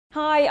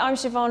Hi, I'm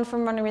Siobhan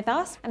from Running With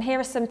Us, and here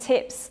are some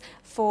tips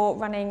for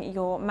running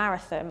your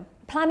marathon.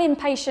 Plan in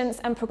patience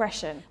and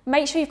progression.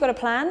 Make sure you've got a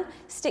plan,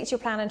 stick to your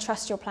plan and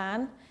trust your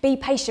plan. Be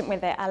patient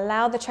with it,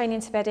 allow the training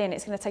to bed in.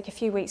 It's going to take a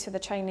few weeks for the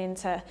training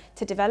to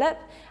develop,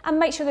 and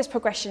make sure there's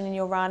progression in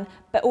your run,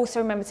 but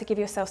also remember to give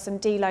yourself some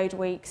deload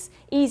weeks,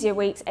 easier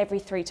weeks every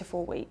 3 to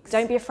 4 weeks.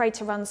 Don't be afraid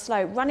to run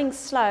slow. Running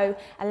slow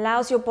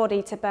allows your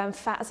body to burn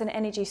fat as an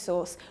energy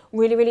source.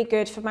 Really, really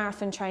good for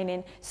marathon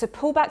training. So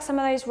pull back some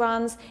of those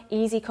runs,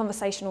 easy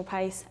conversational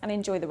pace, and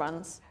enjoy the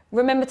runs.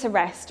 Remember to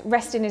rest.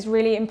 Resting is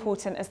really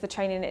important as the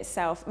training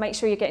itself. Make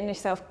sure you're getting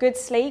yourself good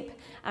sleep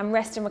and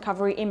rest and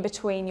recovery in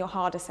between your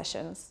harder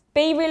sessions.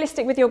 Be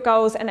realistic with your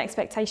goals and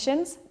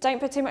expectations. Don't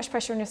put too much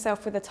pressure on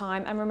yourself with the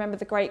time, and remember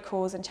the great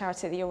cause and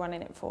charity that you're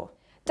running it for.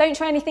 Don't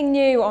try anything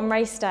new on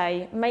race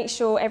day. Make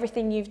sure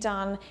everything you've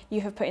done, you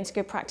have put into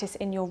good practice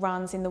in your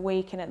runs in the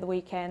week and at the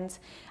weekend,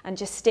 and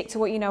just stick to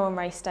what you know on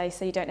race day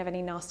so you don't have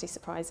any nasty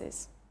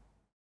surprises.